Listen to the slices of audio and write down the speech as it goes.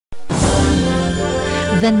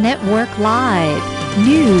The Network Live.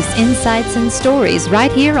 News, insights, and stories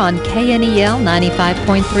right here on KNEL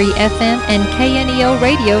 95.3 FM and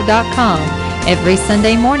KNELradio.com every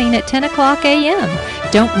Sunday morning at 10 o'clock a.m.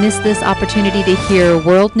 Don't miss this opportunity to hear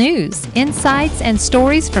world news, insights, and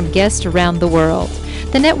stories from guests around the world.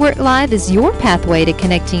 The Network Live is your pathway to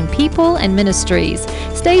connecting people and ministries.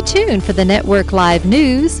 Stay tuned for the Network Live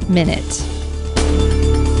News Minute.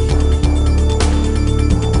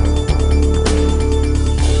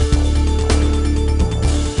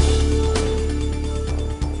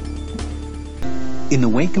 In the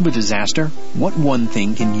wake of a disaster, what one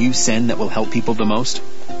thing can you send that will help people the most?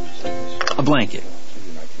 A blanket,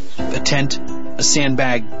 a tent, a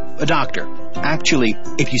sandbag, a doctor. Actually,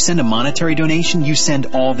 if you send a monetary donation, you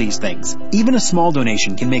send all these things. Even a small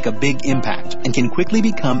donation can make a big impact and can quickly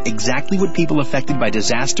become exactly what people affected by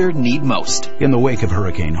disaster need most. In the wake of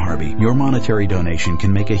Hurricane Harvey, your monetary donation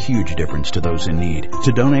can make a huge difference to those in need.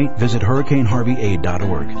 To donate, visit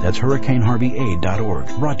hurricaneharveyaid.org. That's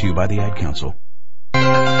hurricaneharveyaid.org. Brought to you by the Ad Council.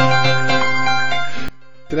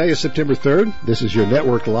 Today is September 3rd. This is your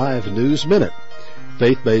Network Live News Minute.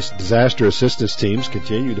 Faith-based disaster assistance teams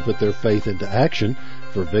continue to put their faith into action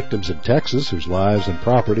for victims in Texas whose lives and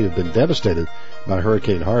property have been devastated by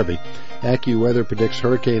Hurricane Harvey. AccuWeather predicts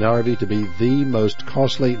Hurricane Harvey to be the most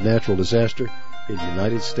costly natural disaster in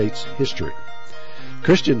United States history.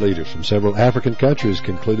 Christian leaders from several African countries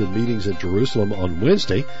concluded meetings in Jerusalem on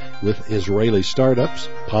Wednesday with Israeli startups,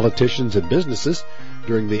 politicians, and businesses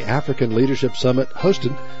during the African Leadership Summit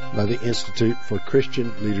hosted by the Institute for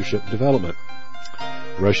Christian Leadership Development.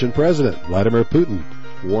 Russian President Vladimir Putin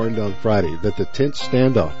warned on Friday that the tense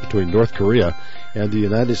standoff between North Korea and the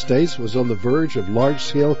United States was on the verge of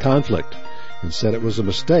large-scale conflict and said it was a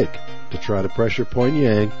mistake to try to pressure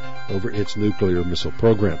Pyongyang over its nuclear missile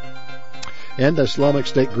program. And Islamic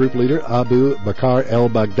State group leader Abu Bakr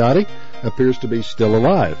al-Baghdadi appears to be still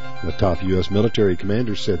alive, the top U.S. military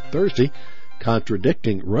commander said Thursday,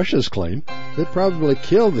 contradicting Russia's claim that probably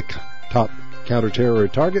killed the top counter-terror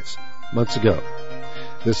targets months ago.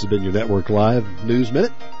 This has been your Network Live News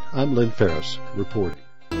Minute. I'm Lynn Ferris, reporting.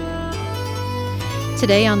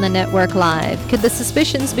 Today on the Network Live, could the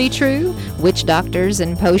suspicions be true? Witch doctors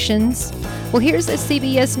and potions? Well, here's a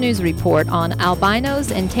CBS News report on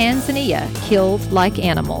albinos in Tanzania killed like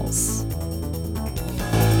animals.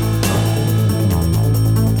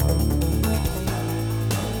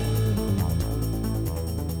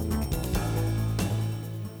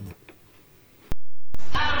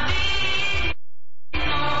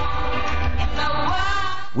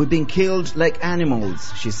 We've been killed like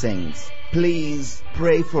animals, she sings. Please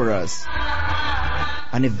pray for us.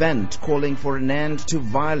 An event calling for an end to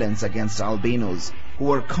violence against albinos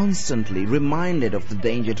who are constantly reminded of the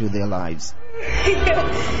danger to their lives.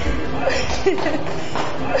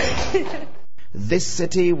 This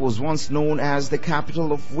city was once known as the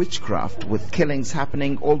capital of witchcraft, with killings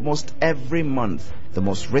happening almost every month. The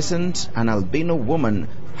most recent, an albino woman,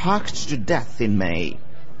 hacked to death in May.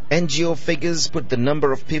 NGO figures put the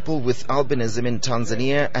number of people with albinism in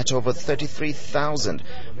Tanzania at over 33,000.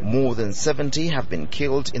 More than 70 have been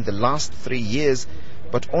killed in the last 3 years,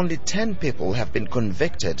 but only 10 people have been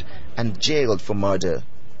convicted and jailed for murder.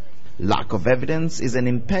 Lack of evidence is an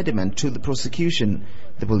impediment to the prosecution,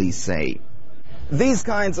 the police say. These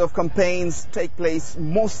kinds of campaigns take place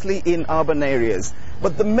mostly in urban areas,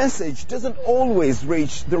 but the message doesn't always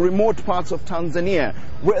reach the remote parts of Tanzania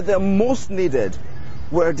where they're most needed,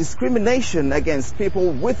 where discrimination against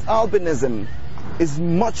people with albinism is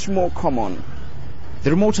much more common. The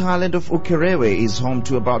remote island of Ukerewe is home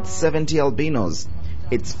to about 70 albinos.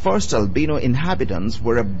 Its first albino inhabitants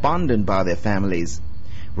were abandoned by their families.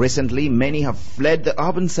 Recently, many have fled the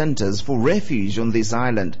urban centers for refuge on this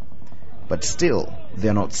island, but still they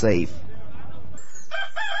are not safe.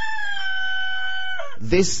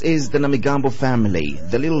 This is the Namigambo family.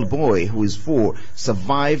 The little boy, who is 4,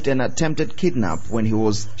 survived an attempted kidnap when he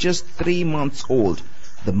was just 3 months old.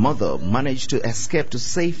 The mother managed to escape to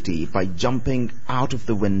safety by jumping out of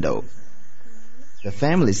the window. The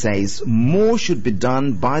family says more should be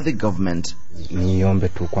done by the government.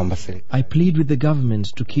 I plead with the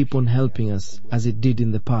government to keep on helping us as it did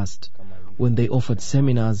in the past, when they offered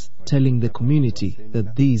seminars telling the community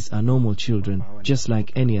that these are normal children, just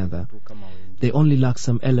like any other. They only lack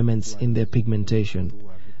some elements in their pigmentation.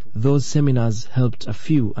 Those seminars helped a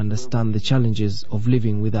few understand the challenges of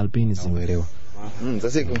living with albinism.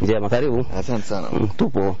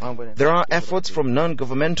 There are efforts from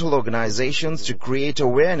non-governmental organizations to create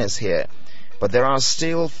awareness here, but they are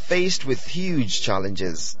still faced with huge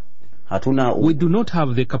challenges. We do not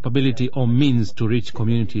have the capability or means to reach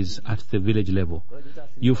communities at the village level.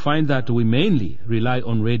 You find that we mainly rely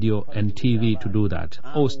on radio and TV to do that,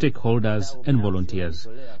 or stakeholders and volunteers.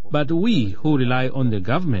 But we who rely on the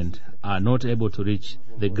government are not able to reach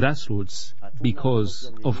the grassroots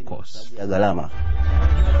because of cost.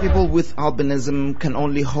 People with albinism can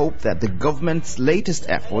only hope that the government's latest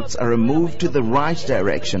efforts are a move to the right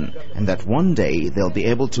direction and that one day they'll be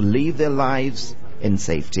able to live their lives in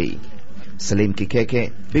safety. Salim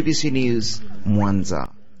Kikeke, BBC News, Mwanza.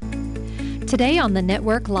 Today on the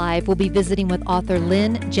Network Live, we'll be visiting with author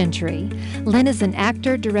Lynn Gentry. Lynn is an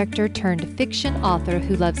actor, director, turned fiction author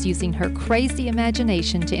who loves using her crazy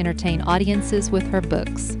imagination to entertain audiences with her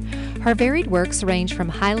books. Her varied works range from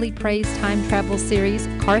highly praised time travel series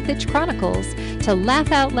Carthage Chronicles to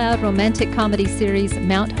laugh-out-loud romantic comedy series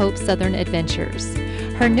Mount Hope Southern Adventures.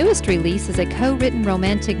 Her newest release is a co-written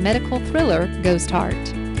romantic medical thriller, Ghost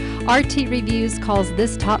Heart. RT Reviews calls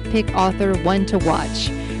this top-pick author one to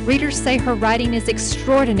watch. Readers say her writing is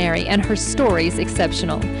extraordinary and her stories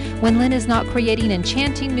exceptional. When Lynn is not creating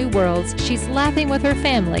enchanting new worlds, she's laughing with her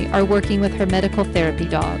family or working with her medical therapy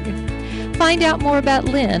dog. Find out more about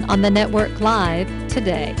Lynn on the Network Live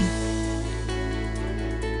today.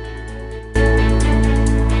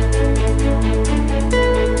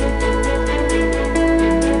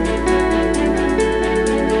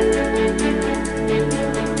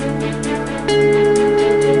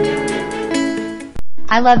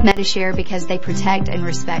 I love Medi-Share because they protect and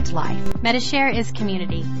respect life. Medi-Share is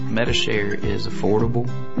community. Medi-Share is affordable.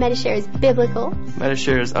 Medi-Share is biblical.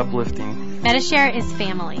 Medi-Share is uplifting. Medi-Share is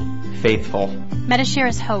family. Faithful. Medi-Share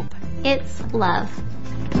is hope. It's love.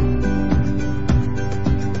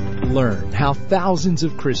 Learn how thousands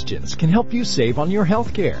of Christians can help you save on your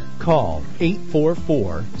health care. Call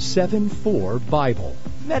 844-74-BIBLE.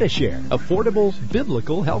 Medi-Share, affordable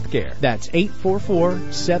biblical health care. That's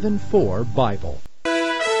 844-74-BIBLE.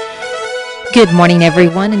 Good morning,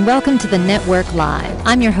 everyone, and welcome to the Network Live.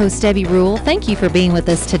 I'm your host, Debbie Rule. Thank you for being with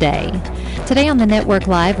us today. Today on the Network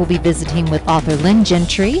Live, we'll be visiting with author Lynn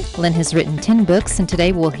Gentry. Lynn has written 10 books, and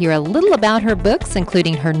today we'll hear a little about her books,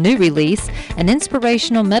 including her new release, an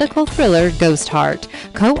inspirational medical thriller, Ghost Heart,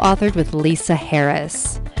 co-authored with Lisa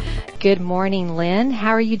Harris. Good morning, Lynn. How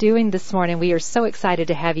are you doing this morning? We are so excited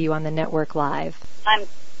to have you on the Network Live. I'm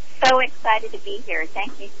so excited to be here.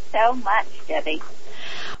 Thank you so much, Debbie.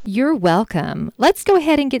 You're welcome. Let's go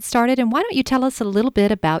ahead and get started, and why don't you tell us a little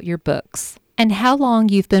bit about your books and how long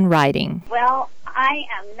you've been writing? Well, I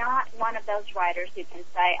am not one of those writers who can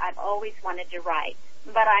say I've always wanted to write,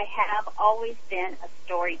 but I have always been a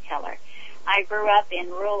storyteller. I grew up in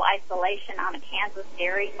rural isolation on a Kansas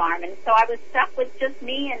dairy farm, and so I was stuck with just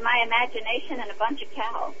me and my imagination and a bunch of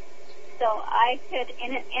cows. So I could,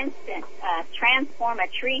 in an instant, transform a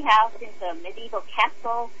tree house into a medieval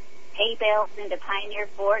castle, hay bales into pioneer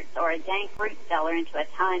forts, or a dank fruit cellar into a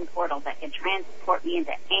time portal that could transport me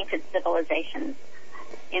into ancient civilizations.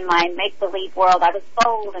 In my make-believe world, I was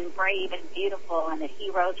bold and brave and beautiful, and the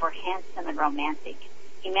heroes were handsome and romantic.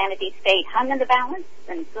 Humanity's fate hung in the balance,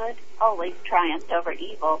 and good always triumphed over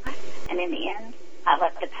evil. And in the end, I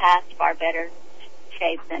left the past far better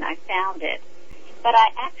shape than I found it. But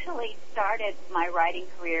I actually started my writing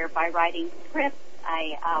career by writing scripts.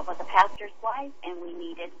 I was a pastor's wife, and we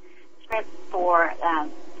needed scripts for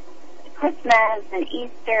Christmas and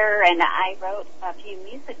Easter, and I wrote a few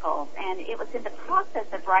musicals. And it was in the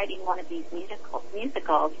process of writing one of these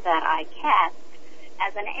musicals that I cast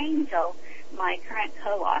as an angel my current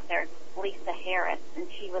co-author, Lisa Harris,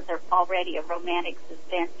 and she was already a romantic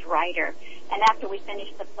suspense writer. And after we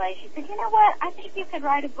finished the play, she said, "You know what, I think you could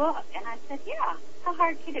write a book." And I said, "Yeah, how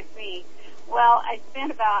hard could it be?" Well, I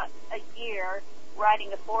spent about a year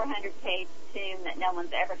writing a 400-page tome that no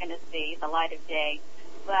one's ever going to see the light of day.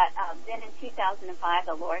 But then in 2005,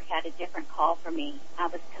 the Lord had a different call for me. I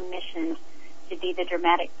was commissioned to be the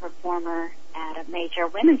dramatic performer at a major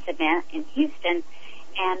women's event in Houston.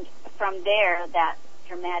 And from there, that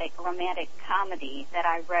dramatic romantic comedy that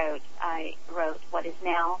I wrote what is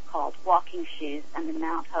now called Walking Shoes and the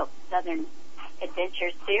Mount Hope Southern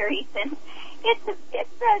Adventure series. And it's a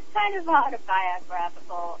kind of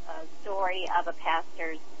autobiographical story of a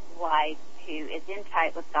pastor's wife who is in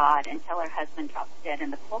tight with God until her husband drops dead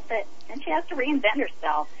in the pulpit, and she has to reinvent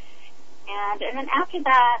herself. And then after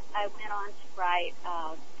that, I went on to write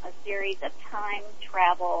a series of time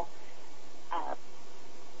travel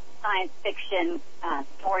science fiction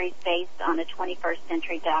stories based on a 21st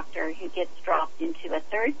century doctor who gets dropped into a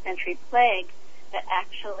 3rd century plague that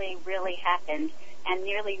actually really happened and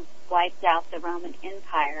nearly wiped out the Roman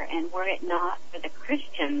Empire. And were it not for the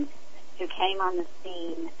Christians who came on the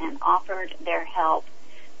scene and offered their help,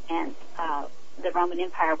 and the Roman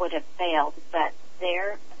Empire would have failed, but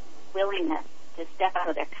their willingness to step out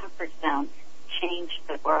of their comfort zone changed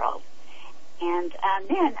the world. And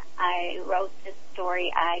then I wrote this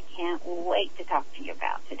story I can't wait to talk to you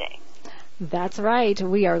about today. That's right.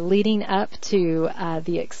 We are leading up to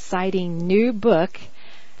the exciting new book,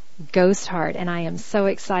 Ghost Heart, and I am so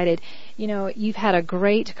excited. You know, you've had a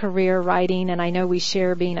great career writing, and I know we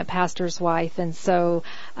share being a pastor's wife, and so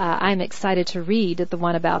I'm excited to read the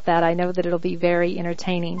one about that. I know that it'll be very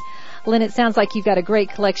entertaining. Lynn, it sounds like you've got a great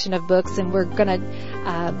collection of books, and we're going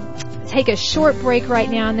to take a short break right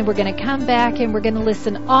now, and then we're going to come back and we're going to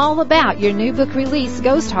listen all about your new book release,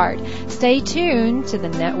 Ghost Heart. Stay tuned to the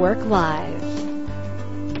Network Live.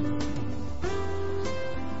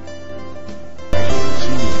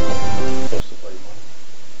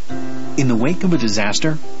 In the wake of a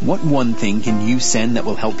disaster, what one thing can you send that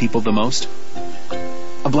will help people the most?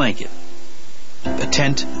 A blanket, a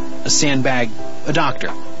tent, a sandbag, a doctor.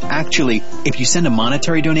 Actually, if you send a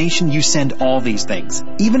monetary donation, you send all these things.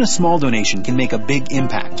 Even a small donation can make a big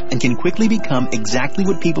impact and can quickly become exactly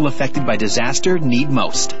what people affected by disaster need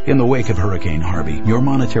most. In the wake of Hurricane Harvey, your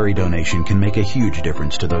monetary donation can make a huge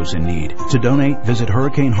difference to those in need. To donate, visit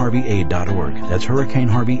hurricaneharveyaid.org. That's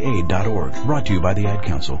hurricaneharveyaid.org. Brought to you by the Ad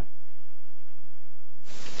Council.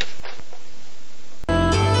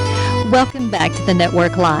 Welcome back to the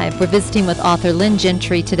Network Live. We're visiting with author Lynn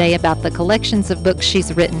Gentry today about the collections of books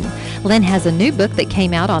she's written. Lynn has a new book that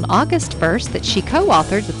came out on August 1st that she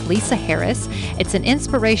co-authored with Lisa Harris. It's an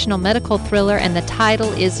inspirational medical thriller, and the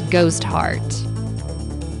title is Ghost Heart.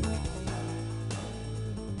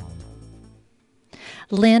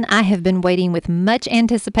 Lynn, I have been waiting with much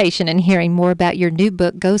anticipation and hearing more about your new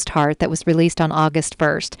book, Ghost Heart, that was released on August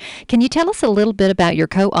 1st. Can you tell us a little bit about your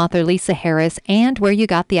co-author, Lisa Harris, and where you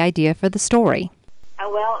got the idea for the story?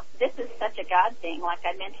 Well, this is such a God thing. Like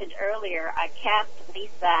I mentioned earlier, I cast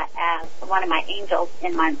Lisa as one of my angels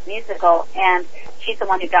in my musical, and she's the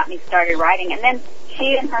one who got me started writing. And then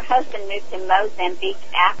she and her husband moved to Mozambique,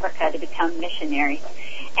 Africa, to become missionaries.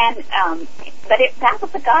 And that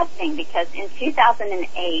was a God thing, because in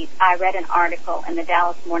 2008, I read an article in the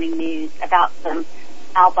Dallas Morning News about some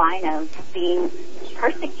albinos being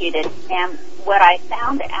persecuted, and what I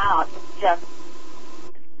found out just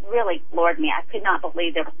really floored me. I could not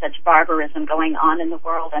believe there was such barbarism going on in the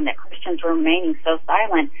world, and that Christians were remaining so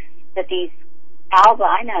silent, that these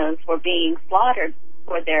albinos were being slaughtered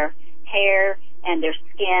for their hair and their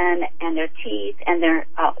skin and their teeth and their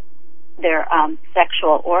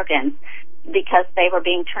sexual organs, because they were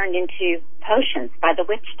being turned into potions by the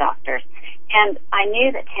witch doctors. And I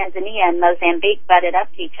knew that Tanzania and Mozambique butted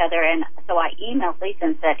up to each other, and so I emailed Lisa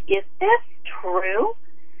and said, is this true?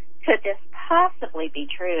 Could this possibly be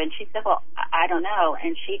true? And she said, well, I don't know.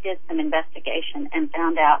 And she did some investigation and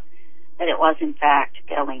found out that it was in fact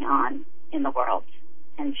going on in the world.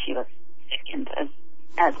 And she was sickened,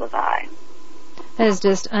 as was I. That is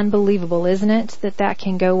just unbelievable, isn't it, that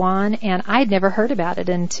can go on? And I'd never heard about it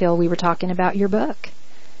until we were talking about your book.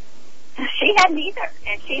 She hadn't either.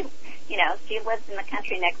 And she lives in the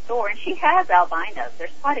country next door, and she has albinos.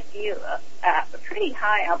 There's quite a few, a pretty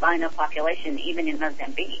high albino population, even in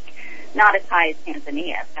Mozambique. Not as high as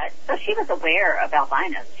Tanzania. But, so she was aware of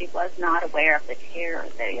albinos. She was not aware of the terror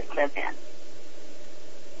they lived in.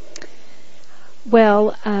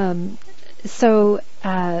 Well,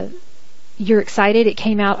 you're excited. It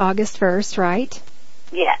came out August 1st, right?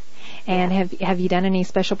 Yes. And have you done any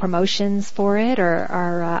special promotions for it?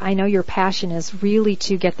 Or I know your passion is really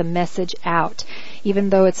to get the message out. Even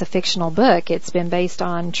though it's a fictional book, it's been based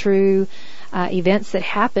on true events that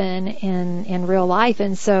happen in real life.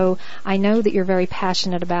 And so I know that you're very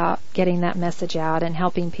passionate about getting that message out and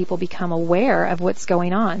helping people become aware of what's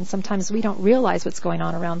going on. Sometimes we don't realize what's going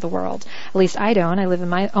on around the world. At least I don't. I live in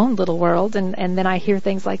my own little world, and then I hear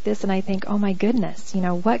things like this and I think, oh my goodness,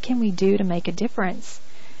 what can we do to make a difference?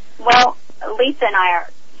 Well, Lisa and I are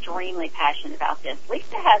extremely passionate about this.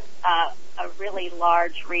 Lisa has a really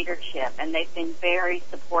large readership, and they've been very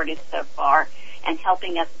supportive so far and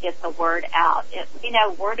helping us get the word out.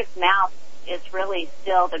 Word of mouth is really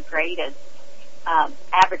still the greatest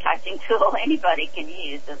advertising tool anybody can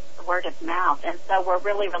use, is the word of mouth. And so we're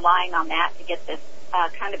really relying on that to get this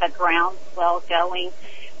kind of a groundswell going.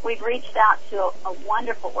 We've reached out to a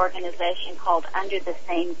wonderful organization called Under the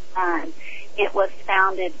Same Sun. It was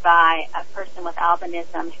founded by a person with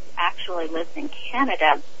albinism who actually lives in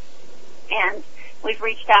Canada. And we've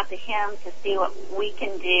reached out to him to see what we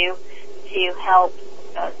can do to help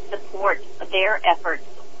support their efforts.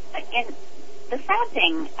 And the sad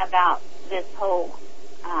thing about this whole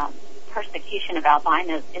persecution of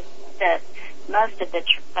albinos is that most of the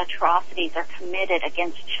atrocities are committed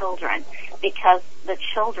against children because the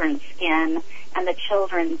children's skin and the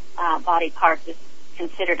children's body parts is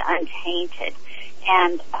considered untainted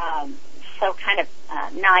and so kind of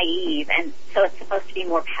naive, and so it's supposed to be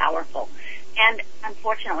more powerful. And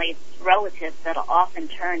unfortunately, it's relatives that will often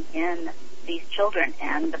turn in these children,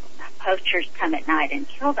 and the poachers come at night and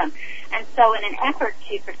kill them. And so in an effort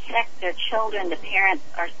to protect their children, the parents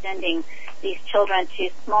are sending these children to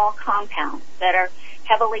small compounds that are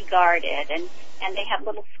heavily guarded, and they have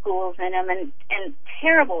little schools in them and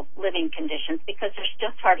terrible living conditions because there's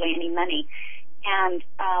just hardly any money. And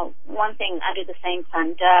one thing Under the Same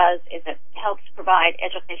Sun does is it helps provide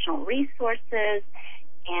educational resources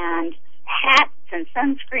and hats and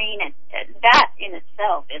sunscreen, and that in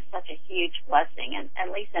itself is such a huge blessing.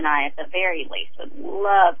 And Lisa and I, at the very least, would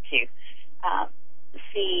love to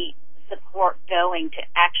see support going to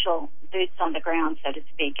actual boots on the ground, so to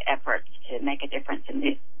speak, efforts to make a difference in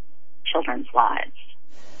these children's lives.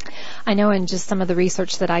 I know in just some of the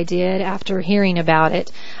research that I did after hearing about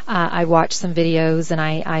it, I watched some videos and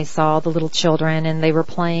I saw the little children and they were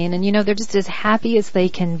playing, and they're just as happy as they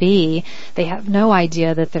can be. They have no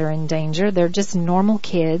idea that they're in danger. They're just normal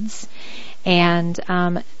kids and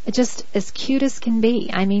just as cute as can be.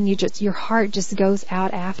 I mean, your heart just goes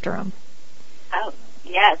out after them. Oh,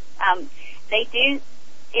 yes. They do.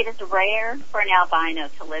 It is rare for an albino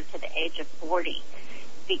to live to the age of 40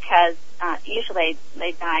 because usually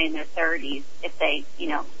they die in their 30s if they,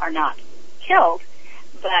 are not killed,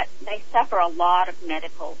 but they suffer a lot of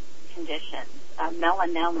medical conditions.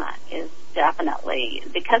 Melanoma is definitely,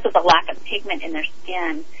 because of the lack of pigment in their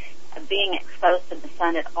skin, being exposed to the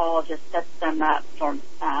sun at all just sets them up for,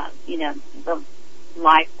 the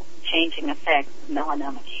life-changing effects of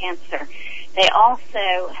melanoma cancer. They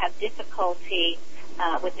also have difficulty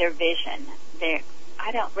with their vision.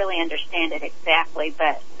 I don't really understand it exactly,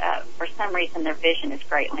 but for some reason their vision is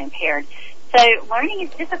greatly impaired. So learning is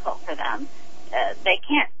difficult for them. They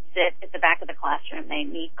can't sit at the back of the classroom. They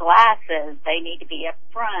need glasses. They need to be up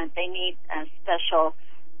front. They need special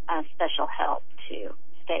help to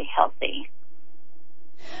stay healthy.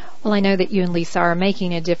 Well, I know that you and Lisa are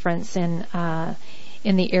making a difference in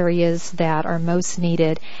the areas that are most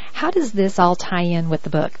needed. How does this all tie in with the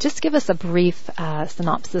book? Just give us a brief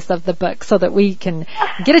synopsis of the book so that we can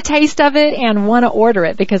get a taste of it and want to order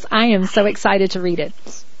it, because I am so excited to read it.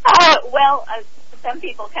 Some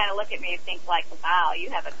people kind of look at me and think like, wow,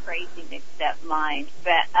 you have a crazy mixed-up mind.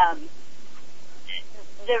 But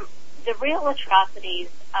the real atrocities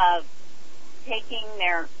of taking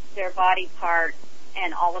their body parts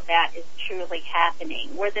and all of that is truly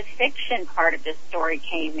happening. Where the fiction part of this story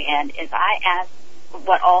came in is I asked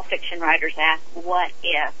what all fiction writers ask, what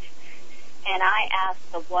if? And I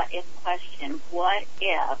asked the what if question, what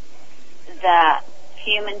if the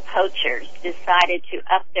human poachers decided to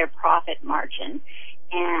up their profit margin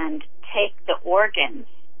and take the organs,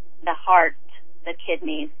 the heart, the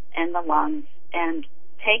kidneys, and the lungs, and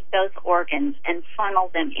take those organs and funnel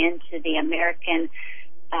them into the American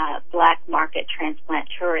black market transplant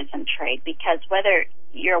tourism trade? Because whether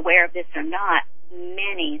you're aware of this or not,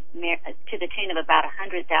 many, to the tune of about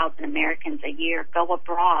 100,000 Americans a year, go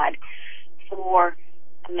abroad for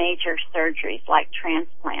major surgeries like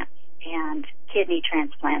transplants and kidney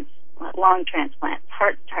transplants, lung transplants,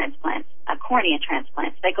 heart transplants, cornea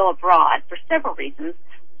transplants. They go abroad for several reasons.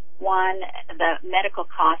 One, the medical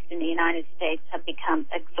costs in the United States have become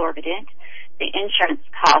exorbitant. The insurance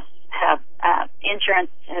costs insurance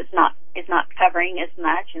is not covering as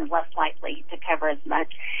much and less likely to cover as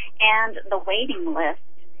much. And the waiting list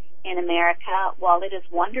in America, while it is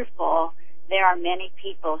wonderful, there are many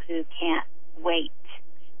people who can't wait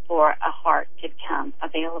for a heart to become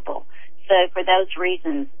available. So for those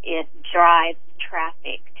reasons, it drives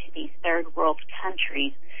traffic to these third world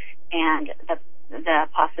countries, and the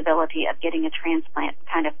possibility of getting a transplant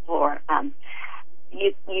kind of for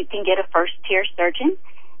you can get a first tier surgeon.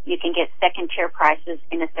 You can get second-tier prices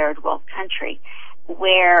in a third-world country.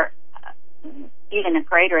 Where even a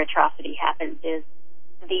greater atrocity happens is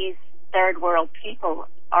these third-world people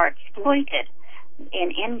are exploited.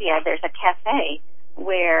 In India, there's a cafe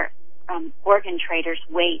where organ traders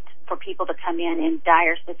wait for people to come in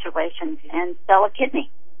dire situations and sell a kidney.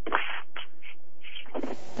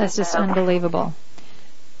 That's just unbelievable.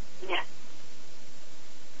 Yeah.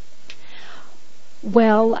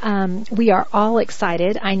 Well, we are all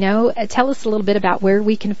excited. I know. Tell us a little bit about where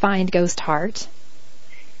we can find Ghost Heart.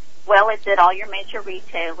 Well, it's at all your major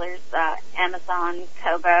retailers, Amazon,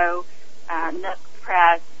 Kobo, Nook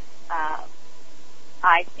Press,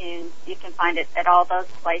 iTunes. You can find it at all those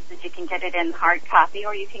places. You can get it in hard copy,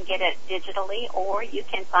 or you can get it digitally, or you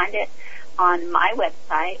can find it on my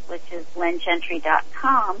website, which is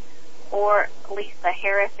lyngentry.com, or Lisa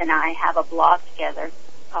Harris and I have a blog together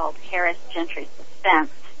called Harris Gentry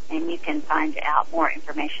Suspense, and you can find out more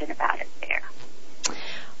information about it there.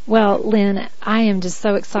 Well, Lynn, I am just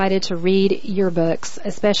so excited to read your books,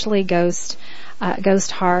 especially Ghost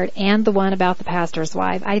Heart and the one about the pastor's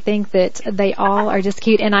wife. I think that they all are just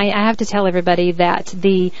cute, and I have to tell everybody that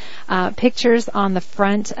the pictures on the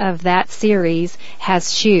front of that series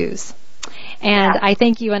has shoes. And I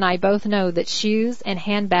think you and I both know that shoes and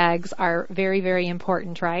handbags are very, very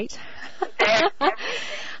important, right?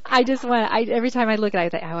 Every time I look at it, I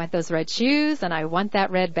think, I want those red shoes and I want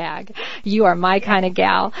that red bag. You are my kind of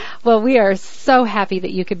gal. Well, we are so happy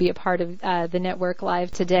that you could be a part of the Network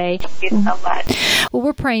Live today. Thank you so much. Well,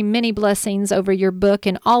 we're praying many blessings over your book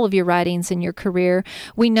and all of your writings in your career.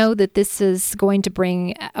 We know that this is going to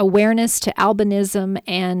bring awareness to albinism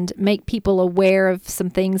and make people aware of some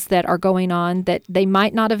things that are going on that they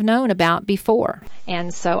might not have known about before.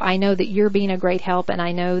 And so I know that you're being a great help, and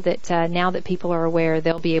I know that now that people are aware,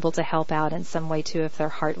 they'll be able to help out in some way too if their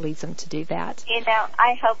heart leads them to do that. You know,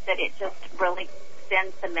 I hope that it just really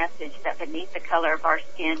sends the message that beneath the color of our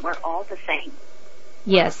skin, we're all the same.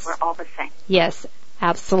 Yes. We're all the same. Yes,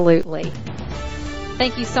 absolutely.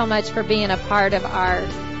 Thank you so much for being a part of our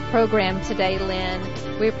program today, Lynn.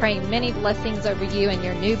 We're praying many blessings over you and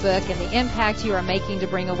your new book and the impact you are making to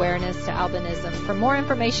bring awareness to albinism. For more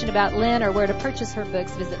information about Lynn or where to purchase her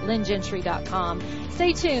books, visit lyngentry.com.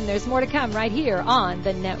 Stay tuned. There's more to come right here on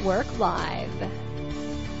the Network Live.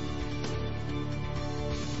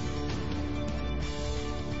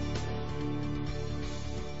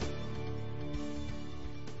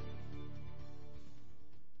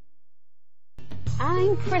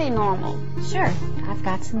 I'm pretty normal. Sure, I've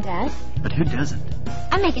got some debt. But who doesn't?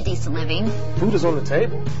 I make a decent living. Food is on the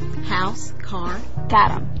table. House, car,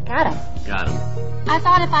 got 'em. Got him. I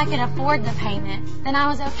thought if I could afford the payment, then I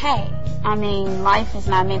was okay. I mean, life is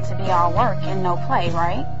not meant to be all work and no play,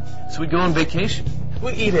 right? So we go on vacation.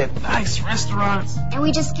 We eat at nice restaurants. And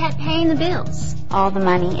we just kept paying the bills. All the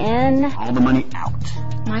money in. All the money out.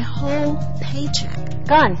 My whole paycheck.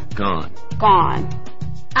 Gone. Gone.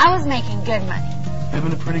 I was making good money.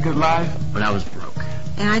 Having a pretty good life, but I was broke.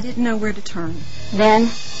 And I didn't know where to turn. Then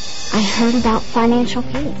I heard about Financial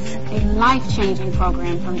Peace, A life-changing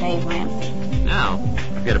program from Dave Ramsey. Now,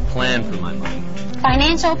 I've got a plan for my money.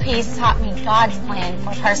 Financial Peace taught me God's plan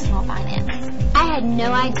for personal finance. I had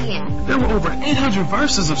no idea. There were over 800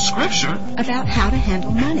 verses of scripture About how to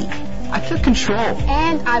handle money. I took control.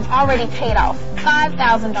 And I've already paid off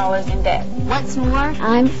 $5,000 in debt. What's more,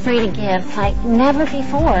 I'm free to give like never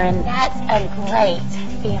before, and That's a great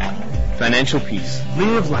feeling. Financial peace.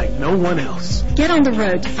 Live like no one else. Get on the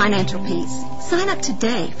road to financial peace. Sign up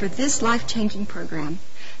today for this life-changing program.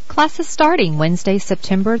 Classes starting Wednesday,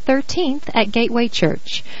 September 13th at Gateway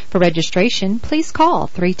Church. For registration, please call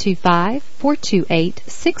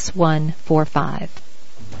 325-428-6145.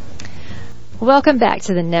 Welcome back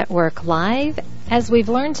to the Network Live. As we've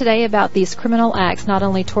learned today about these criminal acts, not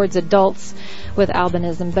only towards adults with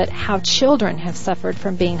albinism, but how children have suffered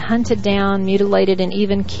from being hunted down, mutilated, and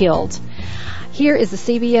even killed. Here is a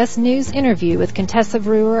CBS News interview with Contessa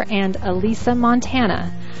Brewer and Elisa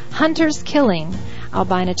Montana. Hunters killing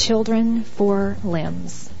albino children for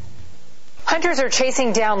limbs. Hunters are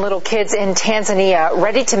chasing down little kids in Tanzania,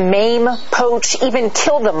 ready to maim, poach, even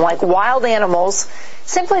kill them like wild animals,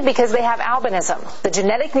 simply because they have albinism, the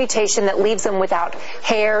genetic mutation that leaves them without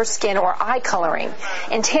hair, skin, or eye coloring.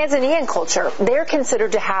 In Tanzanian culture, they're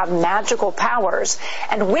considered to have magical powers,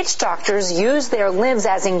 and witch doctors use their limbs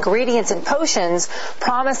as ingredients in potions,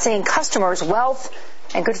 promising customers wealth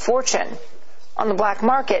and good fortune. On the black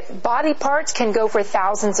market, body parts can go for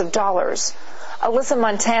thousands of dollars. Alyssa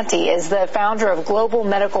Montanti is the founder of Global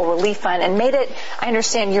Medical Relief Fund and made it, I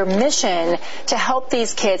understand, your mission to help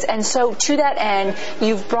these kids. And so to that end,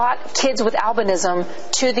 you've brought kids with albinism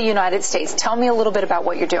to the United States. Tell me a little bit about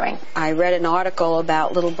what you're doing. I read an article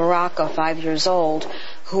about little Baraka, 5 years old,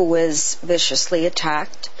 who was viciously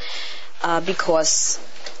attacked because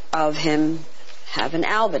of him having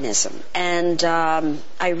albinism. And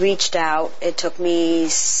I reached out. It took me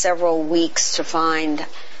several weeks to find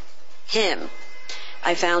him.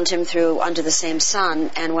 I found him through Under the Same Sun,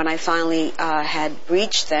 and when I finally had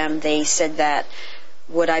reached them, they said that,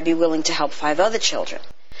 would I be willing to help 5 other children?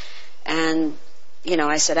 And, you know,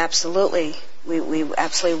 I said, absolutely, we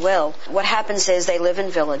absolutely will. What happens is they live in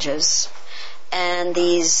villages, and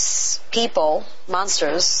these people,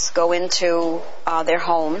 monsters, go into their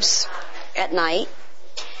homes at night,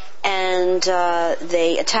 and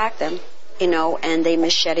they attack them, and they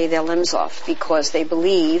machete their limbs off because they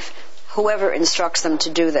believe, whoever instructs them to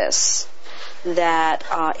do this, that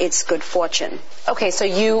it's good fortune. Okay, so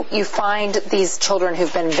you find these children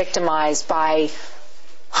who've been victimized by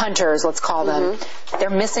hunters, let's call them. They're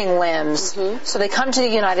missing limbs. So they come to the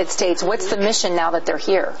United States. What's the mission now that they're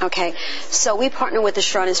here? Okay, so we partner with the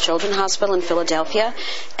Shriners Children's Hospital in Philadelphia,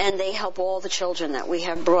 and they help all the children that we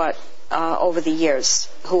have brought over the years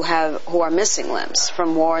who are missing limbs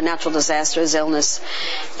from war, natural disasters, illness,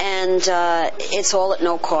 and it's all at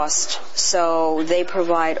no cost. So they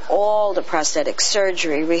provide all the prosthetic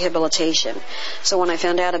surgery, rehabilitation. So when I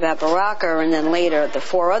found out about Baraka and then later the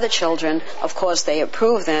 4 other children, of course they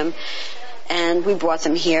approved them, and we brought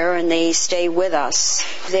them here and they stay with us.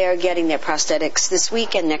 They're getting their prosthetics this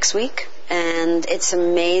week and next week, and it's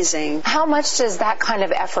amazing. How much does that kind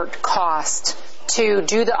of effort cost to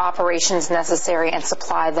do the operations necessary and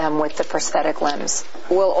supply them with the prosthetic limbs?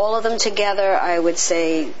 Well, all of them together, I would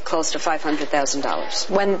say close to $500,000.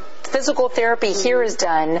 When physical therapy here is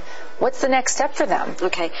done, what's the next step for them?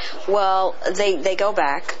 Okay, well, they go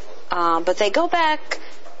back, but they go back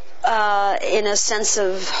in a sense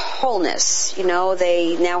of wholeness.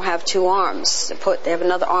 They now have 2 arms. They have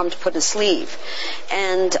another arm to put in a sleeve.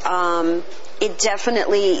 And it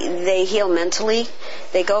definitely, they heal mentally.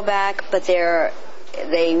 They go back, but they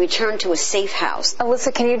return to a safe house.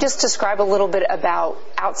 Alyssa, can you just describe a little bit about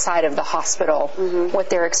outside of the hospital,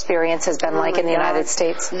 what their experience has been like in the United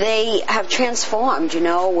States? They have transformed,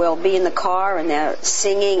 We'll be in the car and they're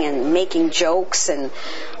singing and making jokes, and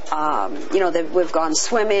we've gone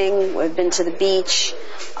swimming, we've been to the beach,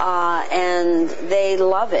 and they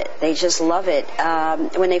love it. They just love it.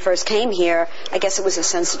 When they first came here, I guess it was a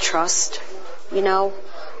sense of trust, and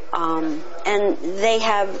they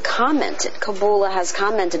have commented, Kabula has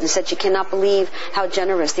commented and said she cannot believe how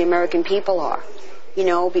generous the American people are,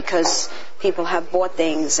 because people have bought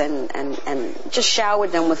things and just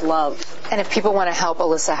showered them with love. And if people want to help,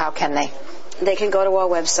 Alyssa, how can they? They can go to our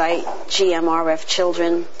website,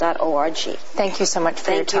 gmrfchildren.org. Thank you so much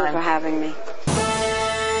for your time. Thank you for having me.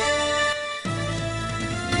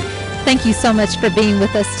 Thank you so much for being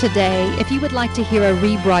with us today. If you would like to hear a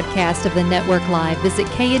rebroadcast of the Network Live, visit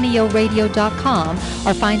kneoradio.com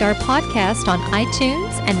or find our podcast on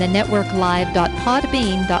iTunes and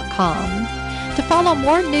thenetworklive.podbean.com. To follow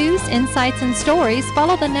more news, insights, and stories,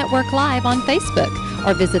 follow the Network Live on Facebook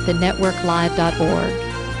or visit thenetworklive.org.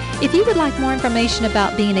 If you would like more information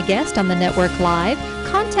about being a guest on the Network Live,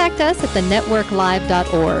 contact us at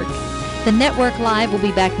thenetworklive.org. The Network Live will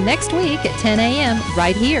be back next week at 10 a.m.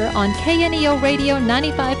 right here on KNEO Radio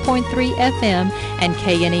 95.3 FM and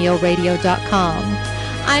KNEOradio.com.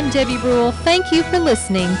 I'm Debbie Brule. Thank you for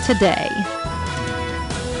listening today.